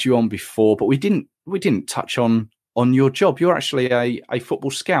 we had you on before, but we didn't touch on your job. You're actually a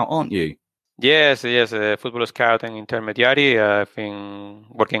football scout, aren't you? Yes, a football scout and intermediary. I've been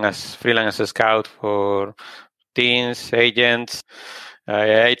working as freelance scout for teams, agents.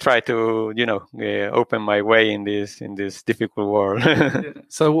 I try to, open my way in this difficult world.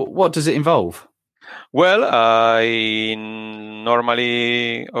 So what does it involve? Well, I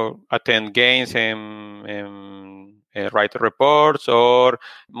normally attend games and write reports, or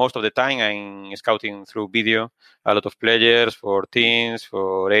most of the time I'm scouting through video a lot of players for teams,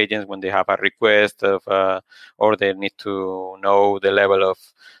 for agents when they have a request of or they need to know the level of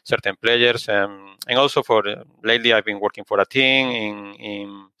certain players, and also for lately I've been working for a team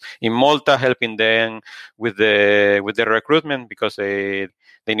in Malta, helping them with the recruitment, because they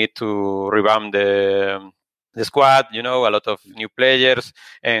need to revamp the squad, a lot of new players,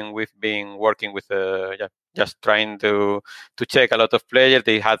 and we've been working with just trying to check a lot of players.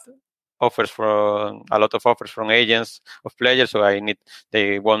 They had a lot of offers from agents of players, so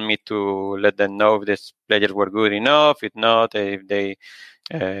they want me to let them know if these players were good enough. If not, if they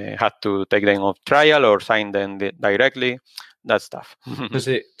had to take them off trial or sign them directly. That stuff. Does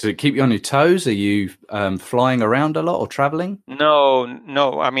it keep you on your toes? Are you flying around a lot or traveling? No.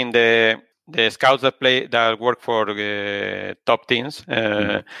 I mean the scouts that work for top teams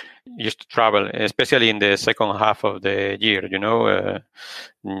used to travel, especially in the second half of the year.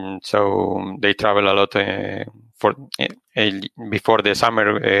 So they travel a lot before the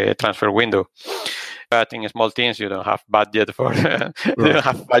summer transfer window. But in small teams, you don't have budget for you don't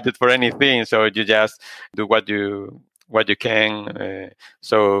have budget for anything. So you just do what you can.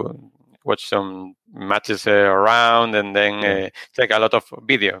 So watch some matches around, and then check a lot of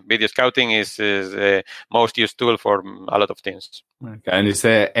video. Video scouting is most used tool for a lot of teams. Okay. And is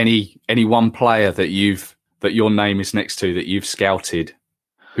there any one player that your name is next to that you've scouted?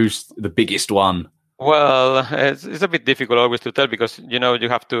 Who's the biggest one? Well, it's a bit difficult always to tell because you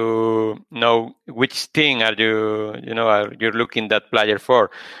have to know which thing you're looking that player for.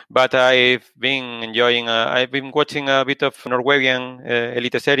 But I've been enjoying. I've been watching a bit of Norwegian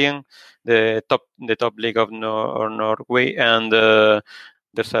Eliteserien, the top league of Norway, and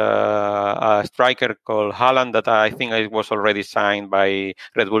there's a striker called Haaland that I think was already signed by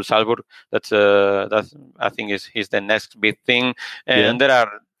Red Bull Salzburg. That's I think he's the next big thing, and there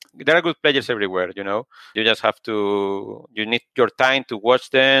are good players everywhere. You just have to. You need your time to watch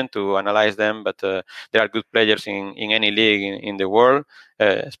them, to analyze them. But there are good players in any league in the world,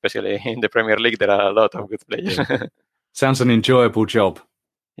 especially in the Premier League. There are a lot of good players. Yeah. Sounds an enjoyable job.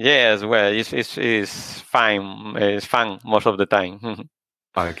 Yes, well, it's fine. It's fun most of the time.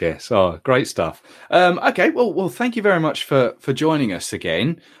 I guess. Oh, great stuff. Okay, well, thank you very much for joining us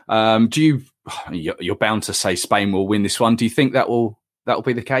again. You're bound to say Spain will win this one. Do you think that will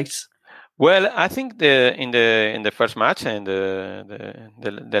be the case? Well, I think in the first match and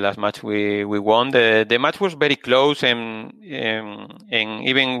the last match we won, the match was very close, and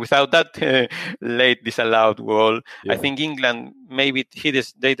even without that late disallowed goal, I think England maybe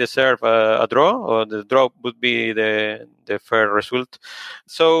they deserve a draw, or the draw would be the fair result.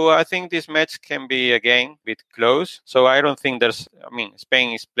 So I think this match can be again a bit close. So I don't think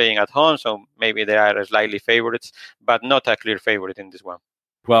Spain is playing at home, so maybe they are slightly favorites, but not a clear favorite in this one.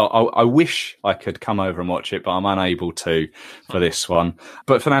 Well, I wish I could come over and watch it, but I'm unable to for this one.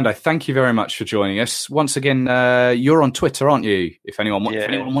 But Fernando, thank you very much for joining us. Once again, you're on Twitter, aren't you? If anyone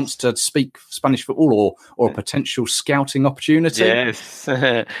wants to speak Spanish football or a potential scouting opportunity. Yes,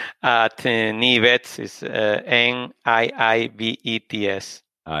 at Nivets is Niivets.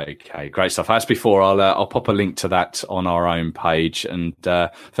 Okay, great stuff. As before, I'll pop a link to that on our own page. And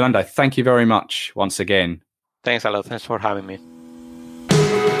Fernando, thank you very much once again. Thanks a lot. Thanks for having me.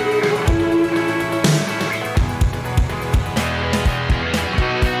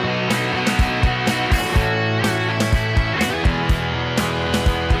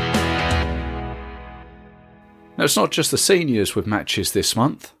 Now, it's not just the seniors with matches this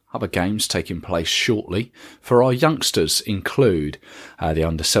month. Other games taking place shortly for our youngsters include the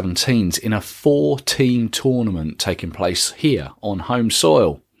under-17s in a 4-team tournament taking place here on home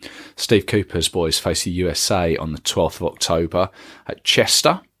soil. Steve Cooper's boys face the USA on the 12th of October at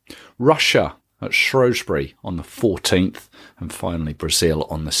Chester, Russia at Shrewsbury on the 14th, and finally Brazil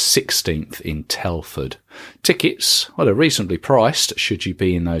on the 16th in Telford. Tickets, well, they're reasonably priced should you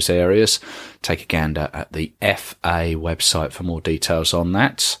be in those areas. Take a gander at the FA website for more details on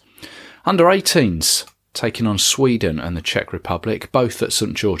that. Under 18s taking on Sweden and the Czech Republic, both at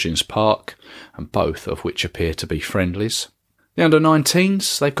St George's Park, and both of which appear to be friendlies. The under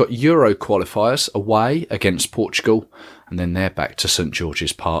 19s, they've got Euro qualifiers away against Portugal, and then they're back to St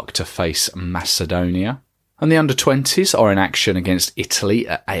George's Park to face Macedonia. And the under 20s are in action against Italy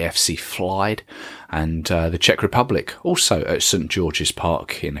at AFC Flyde, and the Czech Republic also at St George's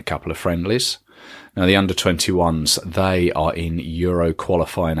Park in a couple of friendlies. Now the under 21s, they are in Euro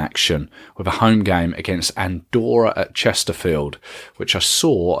qualifying action with a home game against Andorra at Chesterfield, which I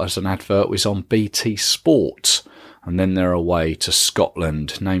saw as an advert was on BT Sport. And then they're away to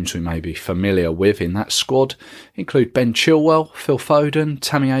Scotland. Names we may be familiar with in that squad include Ben Chilwell, Phil Foden,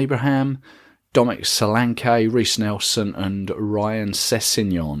 Tammy Abraham, Dominic Solanke, Reece Nelson and Ryan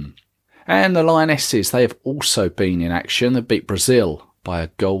Sessegnon. And the Lionesses, they have also been in action. They beat Brazil by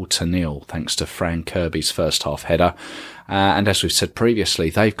 1-0 thanks to Fran Kirby's first half header. And as we've said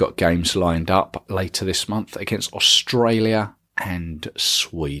previously, they've got games lined up later this month against Australia and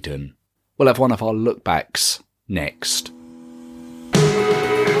Sweden. We'll have one of our look-backs next.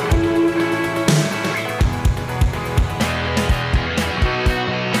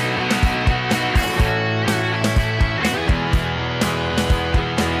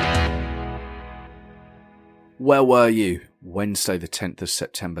 Where were you? Wednesday the 10th of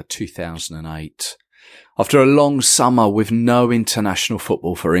September 2008. After a long summer with no international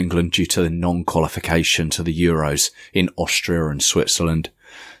football for England due to the non-qualification to the Euros in Austria and Switzerland,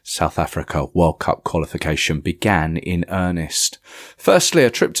 South Africa World Cup qualification began in earnest. Firstly, a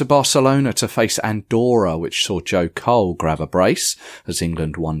trip to Barcelona to face Andorra, which saw Joe Cole grab a brace as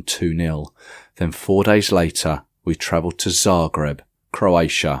England won 2-0. Then 4 days later, we travelled to Zagreb,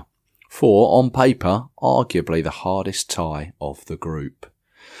 Croatia, for, on paper, arguably the hardest tie of the group.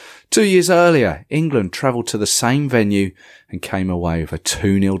 2 years earlier, England travelled to the same venue and came away with a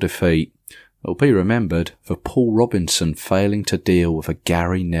 2-0 defeat. It will be remembered for Paul Robinson failing to deal with a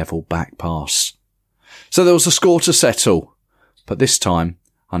Gary Neville back pass. So there was a score to settle, but this time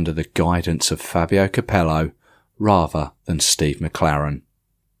under the guidance of Fabio Capello rather than Steve McLaren.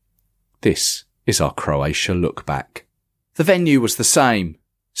 This is our Croatia look back. The venue was the same,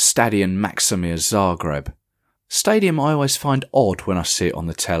 Stadion Maksimir Zagreb. Stadium I always find odd when I see it on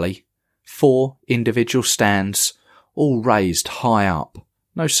the telly. 4 individual stands, all raised high up.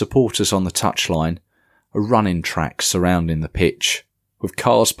 No supporters on the touchline. A running track surrounding the pitch, with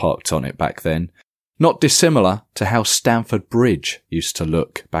cars parked on it back then. Not dissimilar to how Stamford Bridge used to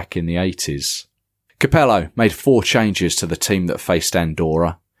look back in the 80s. Capello made 4 changes to the team that faced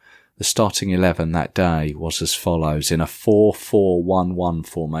Andorra. The starting 11 that day was as follows in a 4-4-1-1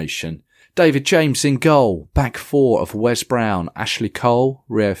 formation. David James in goal, back 4 of Wes Brown, Ashley Cole,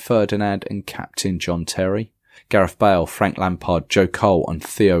 Rio Ferdinand and captain John Terry. Gareth Bale, Frank Lampard, Joe Cole and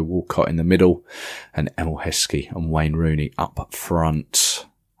Theo Walcott in the middle, and Emil Heskey and Wayne Rooney up front.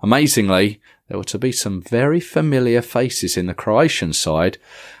 Amazingly, there were to be some very familiar faces in the Croatian side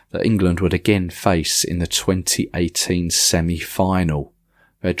that England would again face in the 2018 semi-final.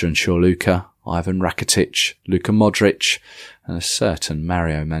 Vedran Šorluka, Ivan Rakitic, Luka Modric, and a certain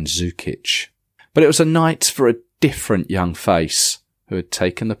Mario Mandzukic. But it was a night for a different young face who had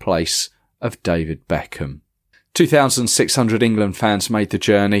taken the place of David Beckham. 2,600 England fans made the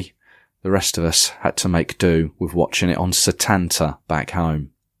journey. The rest of us had to make do with watching it on Setanta back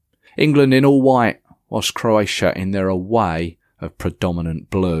home. England in all white, whilst Croatia in their away of predominant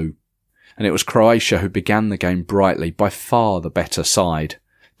blue. And it was Croatia who began the game brightly, by far the better side.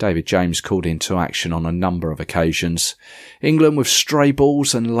 David James called into action on a number of occasions. England with stray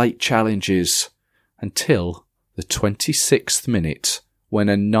balls and late challenges. Until the 26th minute, when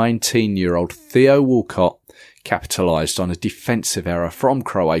a 19-year-old Theo Walcott capitalised on a defensive error from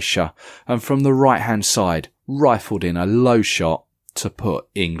Croatia and from the right-hand side rifled in a low shot to put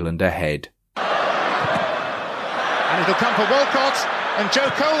England ahead. And it'll come for Walcott, and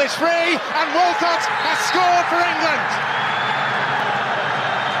Joe Cole is free, and Walcott has scored for England.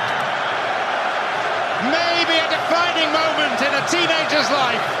 Maybe a defining moment in a teenager's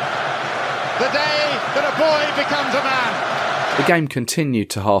life. The day that a boy becomes a man. The game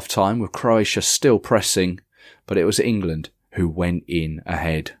continued to half-time with Croatia still pressing, but it was England who went in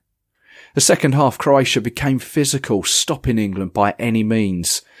ahead. The second half, Croatia became physical, stopping England by any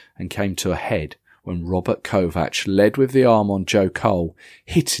means, and came to a head when Robert Kovac led with the arm on Joe Cole,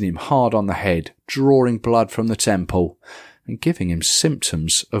 hitting him hard on the head, drawing blood from the temple, and giving him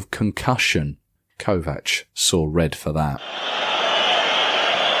symptoms of concussion. Kovac saw red for that.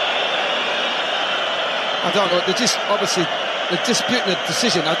 I don't know, obviously they're disputing the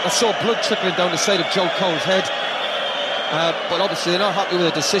decision. I saw blood trickling down the side of Joe Cole's head, but obviously they're not happy with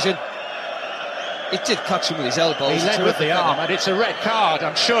the decision. It did catch him with his elbow. He led with the arm, and it's a red card,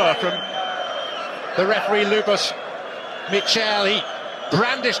 I'm sure, from the referee Lubos Michel. He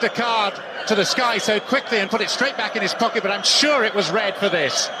brandished a card to the sky so quickly and put it straight back in his pocket, but I'm sure it was red for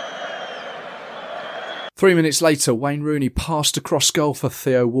this. 3 minutes later, Wayne Rooney passed across goal for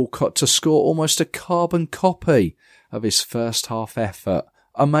Theo Walcott to score almost a carbon copy of his first half effort.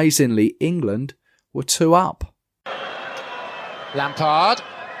 Amazingly, England were 2 up. Lampard,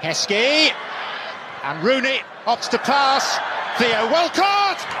 Heskey, and Rooney opts to pass. Theo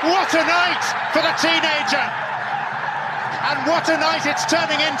Walcott! What a night for the teenager! And what a night it's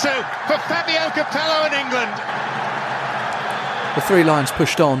turning into for Fabio Capello in England. The 3 Lions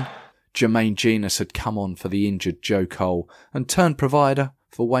pushed on. Jermaine Genius had come on for the injured Joe Cole and turned provider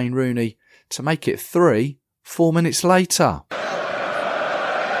for Wayne Rooney to make it 4 minutes later.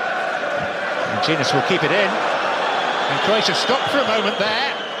 And Genius will keep it in. And Croatia stopped for a moment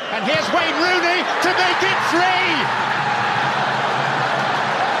there. And here's Wayne Rooney to make it 3.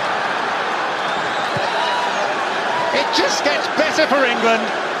 It just gets better for England.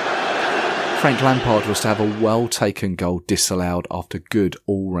 Frank Lampard was to have a well-taken goal disallowed after good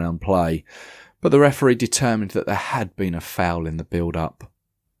all-round play, but the referee determined that there had been a foul in the build-up.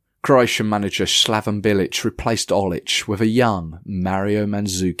 Croatian manager Slaven Bilic replaced Olic with a young Mario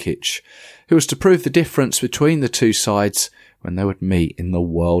Mandzukic, who was to prove the difference between the two sides when they would meet in the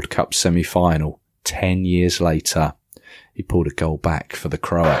World Cup semi-final 10 years later. He pulled a goal back for the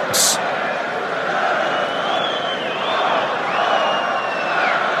Croats.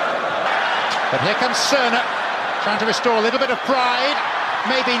 But here comes Cerner, trying to restore a little bit of pride.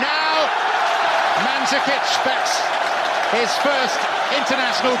 Maybe now. Mandzukic bets his first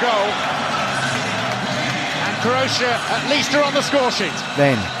international goal. And Croatia at least are on the score sheet.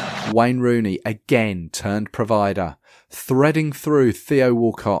 Then Wayne Rooney again turned provider, threading through Theo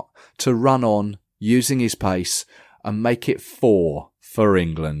Walcott to run on, using his pace, and make it 4 for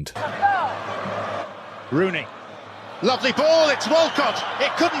England. Rooney. Lovely ball, it's Walcott.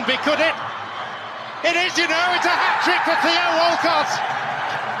 It couldn't be, could it? It is, you know, it's a hat-trick for Theo Walcott.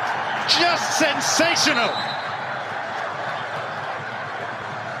 Just sensational.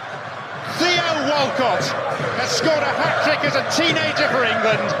 Theo Walcott has scored a hat-trick as a teenager for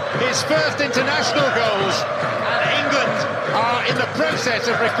England, his first international goals, and England are in the process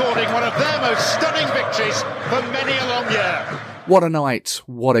of recording one of their most stunning victories for many a long year. What a night,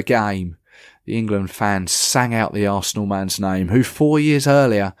 what a game. The England fans sang out the Arsenal man's name, who 4 years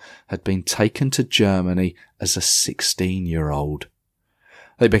earlier had been taken to Germany as a 16-year-old.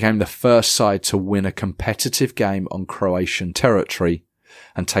 They became the first side to win a competitive game on Croatian territory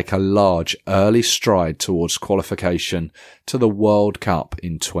and take a large early stride towards qualification to the World Cup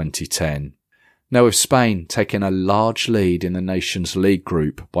in 2010. Now, with Spain taking a large lead in the Nations League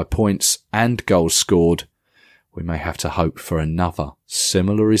group by points and goals scored, we may have to hope for another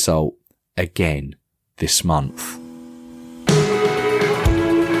similar result again this month.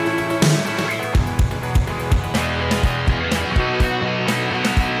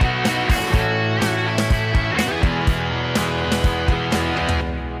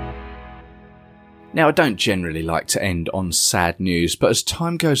 Now, I don't generally like to end on sad news, but as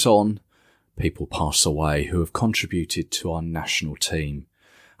time goes on, people pass away who have contributed to our national team.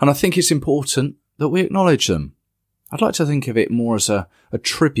 And I think it's important that we acknowledge them. I'd like to think of it more as a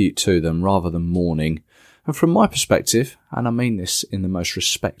tribute to them rather than mourning. And from my perspective, and I mean this in the most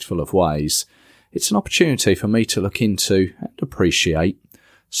respectful of ways, it's an opportunity for me to look into and appreciate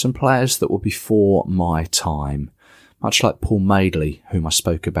some players that were before my time, much like Paul Madeley, whom I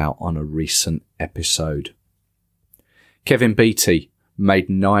spoke about on a recent episode. Kevin Beattie made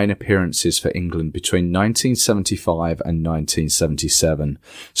 9 appearances for England between 1975 and 1977,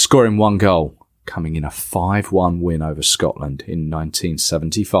 scoring 1 goal, coming in a 5-1 win over Scotland in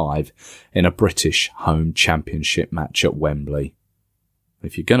 1975 in a British home championship match at Wembley.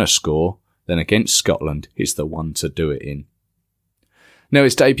 If you're going to score, then against Scotland is the one to do it in. Now,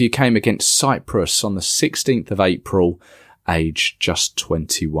 his debut came against Cyprus on the 16th of April, aged just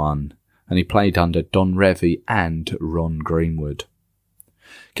 21, and he played under Don Revie and Ron Greenwood.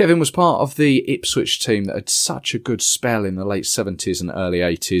 Kevin was part of the Ipswich team that had such a good spell in the late 70s and early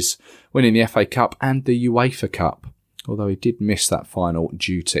 80s, winning the FA Cup and the UEFA Cup, although he did miss that final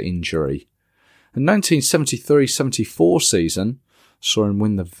due to injury. The 1973-74 season saw him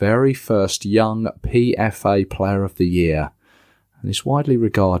win the very first young PFA Player of the Year, and is widely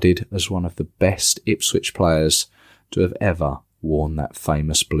regarded as one of the best Ipswich players to have ever worn that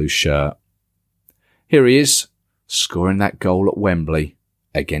famous blue shirt. Here he is, scoring that goal at Wembley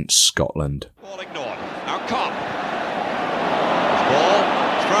against Scotland. Ball ignored. Now Cobb. Ball.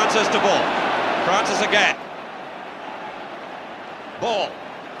 Francis to ball. Francis again. Ball.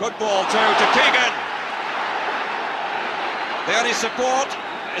 Good ball to Keegan. The only support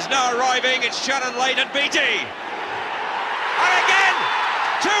is now arriving. It's Shannon Late and Beattie. And again,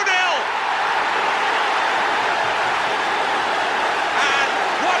 2-0. And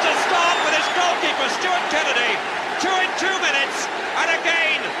what a start with his goalkeeper, Stuart Kennedy. 2 in 2 minutes, and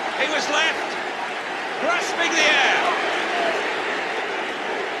again he was left grasping the air.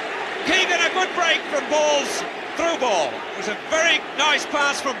 Keegan, a good break from Ball's through ball. It was a very nice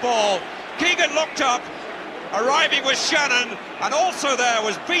pass from Ball. Keegan looked up, arriving with Shannon, and also there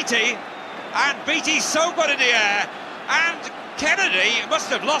was Beattie, and Beattie so good in the air, and Kennedy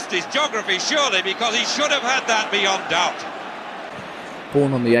must have lost his geography surely, because he should have had that beyond doubt.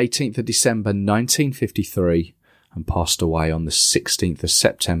 Born on the 18th of December 1953 and passed away on the 16th of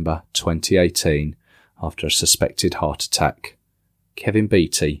September 2018 after a suspected heart attack, Kevin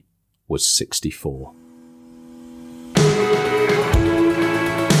Beattie was 64.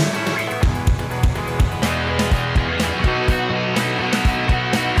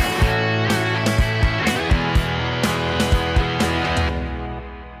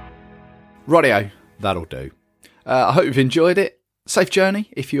 Rightio, that'll do. I hope you've enjoyed it. safe journey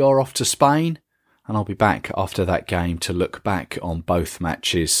if you are off to Spain, and I'll be back after that game to look back on both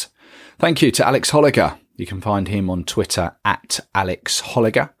matches. Thank you to Alex Holliger. You can find him on Twitter at Alex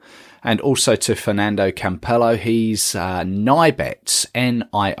Holliger. And also to Fernando Campello. He's Nibets,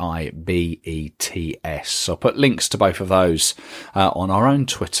 Niibets. I'll put links to both of those on our own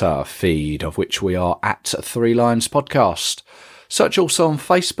Twitter feed, of which we are at 3 Lions Podcast. Search also on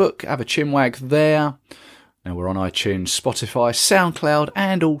Facebook, have a chinwag there. Now we're on iTunes, Spotify, SoundCloud,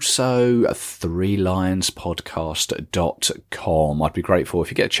 and also 3lionspodcast.com. I'd be grateful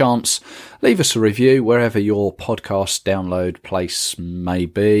if you get a chance, leave us a review wherever your podcast download place may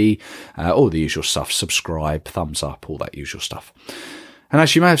be. All the usual stuff, subscribe, thumbs up, all that usual stuff. And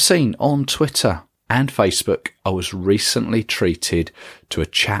as you may have seen on Twitter and Facebook, I was recently treated to a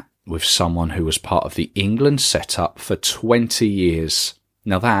chat with someone who was part of the England setup for 20 years.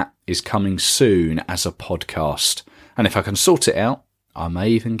 Now that is coming soon as a podcast. And if I can sort it out, I may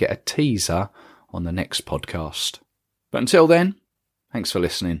even get a teaser on the next podcast. But until then, thanks for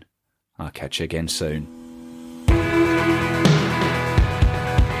listening. I'll catch you again soon.